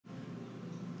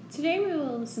Today we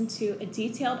will listen to a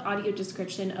detailed audio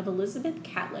description of Elizabeth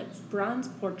Catlett's bronze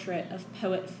portrait of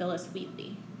poet Phyllis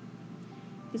Wheatley.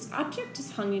 This object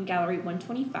is hung in Gallery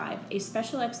 125, a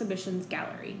special exhibitions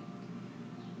gallery.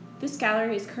 This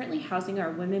gallery is currently housing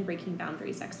our Women Breaking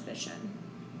Boundaries exhibition.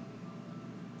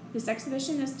 This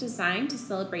exhibition is designed to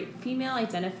celebrate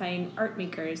female-identifying art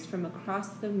makers from across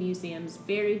the museum's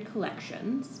varied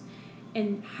collections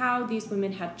and how these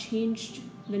women have changed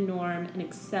the norm and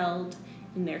excelled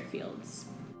in their fields.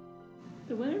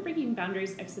 The Women Breaking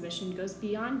Boundaries exhibition goes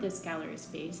beyond this gallery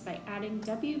space by adding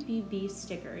WBB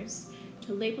stickers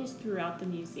to labels throughout the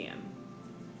museum,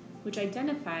 which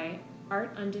identify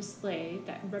art on display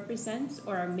that represents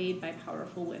or are made by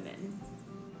powerful women.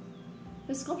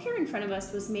 The sculpture in front of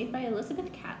us was made by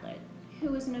Elizabeth Catlett, who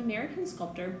was an American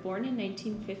sculptor born in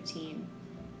 1915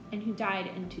 and who died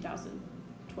in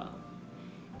 2012.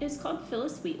 It is called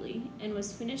Phyllis Wheatley and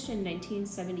was finished in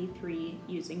 1973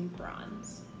 using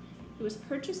bronze. It was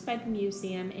purchased by the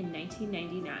museum in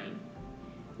 1999.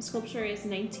 The sculpture is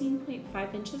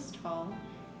 19.5 inches tall,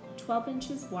 12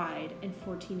 inches wide, and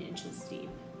 14 inches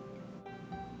deep.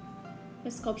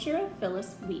 The sculpture of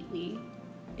Phyllis Wheatley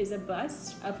is a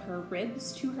bust of her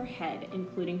ribs to her head,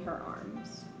 including her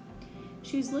arms.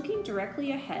 She is looking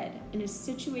directly ahead and is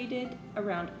situated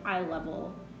around eye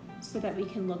level so that we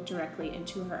can look directly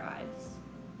into her eyes.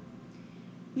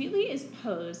 Wheatley is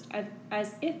posed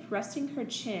as if resting her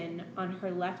chin on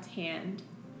her left hand,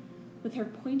 with her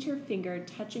pointer finger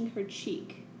touching her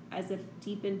cheek as if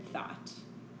deep in thought.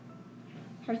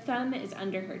 Her thumb is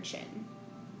under her chin.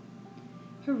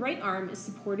 Her right arm is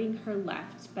supporting her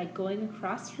left by going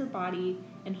across her body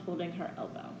and holding her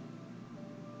elbow.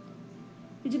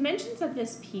 The dimensions of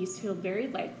this piece feel very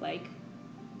lifelike,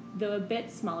 though a bit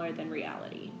smaller than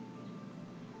reality.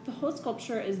 The whole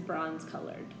sculpture is bronze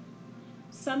colored.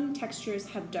 Some textures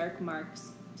have dark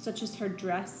marks, such as her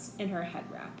dress and her head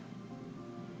wrap.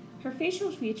 Her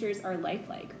facial features are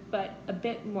lifelike, but a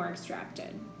bit more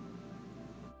extracted.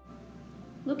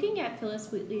 Looking at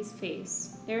Phyllis Wheatley's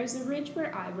face, there is a ridge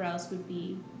where eyebrows would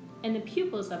be, and the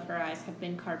pupils of her eyes have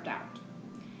been carved out.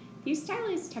 These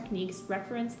stylized techniques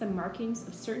reference the markings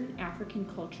of certain African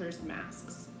cultures'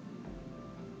 masks.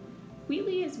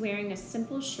 Wheatley is wearing a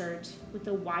simple shirt with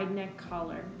a wide neck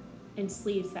collar and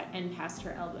sleeves that end past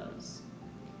her elbows.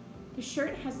 The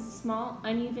shirt has a small,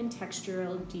 uneven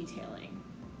textural detailing.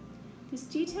 This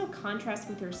detail contrasts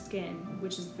with her skin,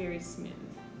 which is very smooth.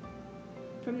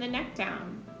 From the neck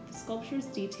down, the sculpture's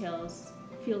details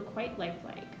feel quite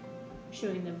lifelike,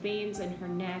 showing the veins in her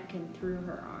neck and through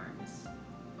her arms.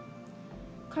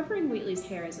 Covering Wheatley's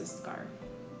hair is a scarf.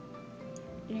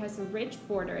 It has a rich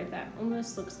border that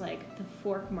almost looks like the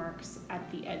fork marks at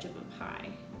the edge of a pie.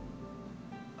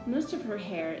 Most of her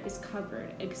hair is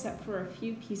covered except for a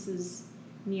few pieces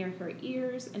near her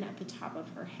ears and at the top of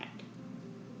her head.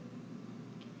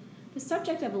 The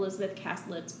subject of Elizabeth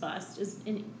Catlett's bust is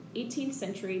an 18th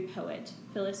century poet,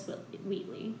 Phyllis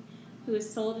Wheatley, who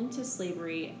was sold into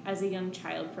slavery as a young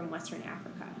child from Western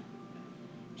Africa.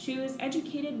 She was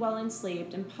educated while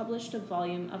enslaved and published a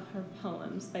volume of her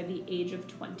poems by the age of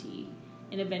 20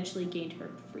 and eventually gained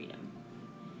her freedom.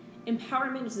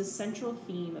 Empowerment is a central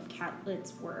theme of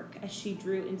Catlett's work as she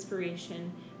drew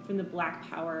inspiration from the Black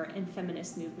Power and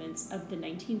feminist movements of the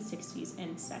 1960s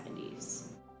and 70s.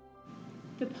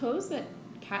 The pose that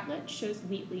Catlett shows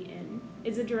Wheatley in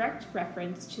is a direct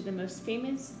reference to the most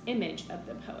famous image of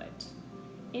the poet,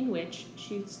 in which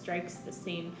she strikes the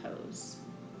same pose.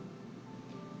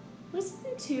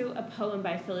 Listen to a poem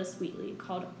by Phyllis Wheatley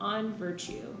called On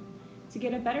Virtue to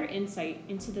get a better insight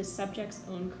into the subject's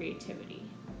own creativity.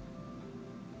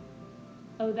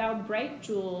 O thou bright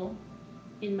jewel,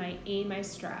 in my aim I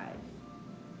strive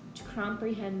to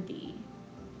comprehend thee,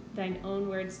 thine own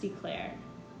words declare.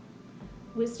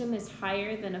 Wisdom is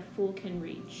higher than a fool can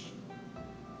reach.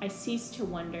 I cease to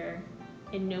wonder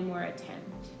and no more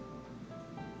attempt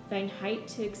thine height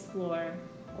to explore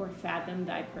or fathom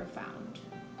thy profound.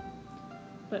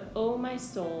 But, O my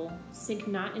soul, sink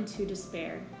not into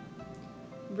despair.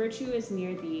 Virtue is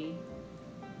near thee,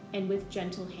 and with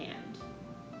gentle hand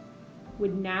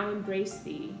would now embrace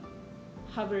thee,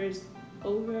 hovers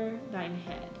over thine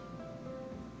head.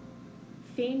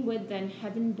 Fain would then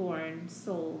heaven-born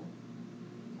soul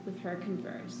with her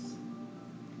converse,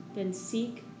 then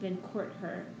seek, then court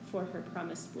her for her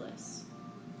promised bliss.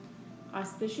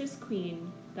 Auspicious queen,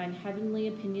 thine heavenly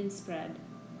opinion spread,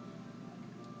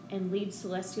 and lead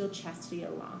celestial chastity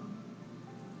along.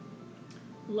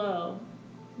 Lo,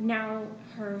 now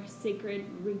her sacred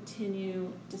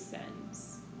retinue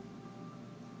descends,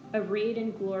 arrayed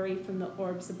in glory from the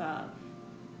orbs above.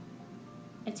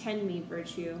 Attend me,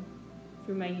 virtue,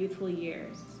 through my youthful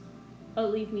years. O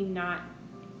leave me not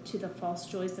to the false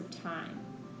joys of time,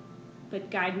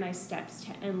 but guide my steps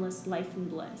to endless life and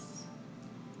bliss.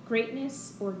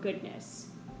 Greatness or goodness,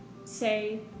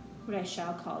 say what I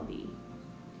shall call thee,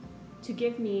 to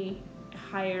give me a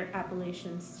higher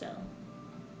appellation still.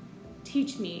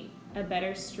 Teach me a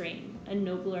better strain, a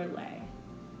nobler lay,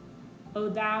 O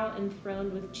thou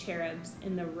enthroned with cherubs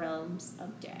in the realms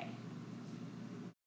of day.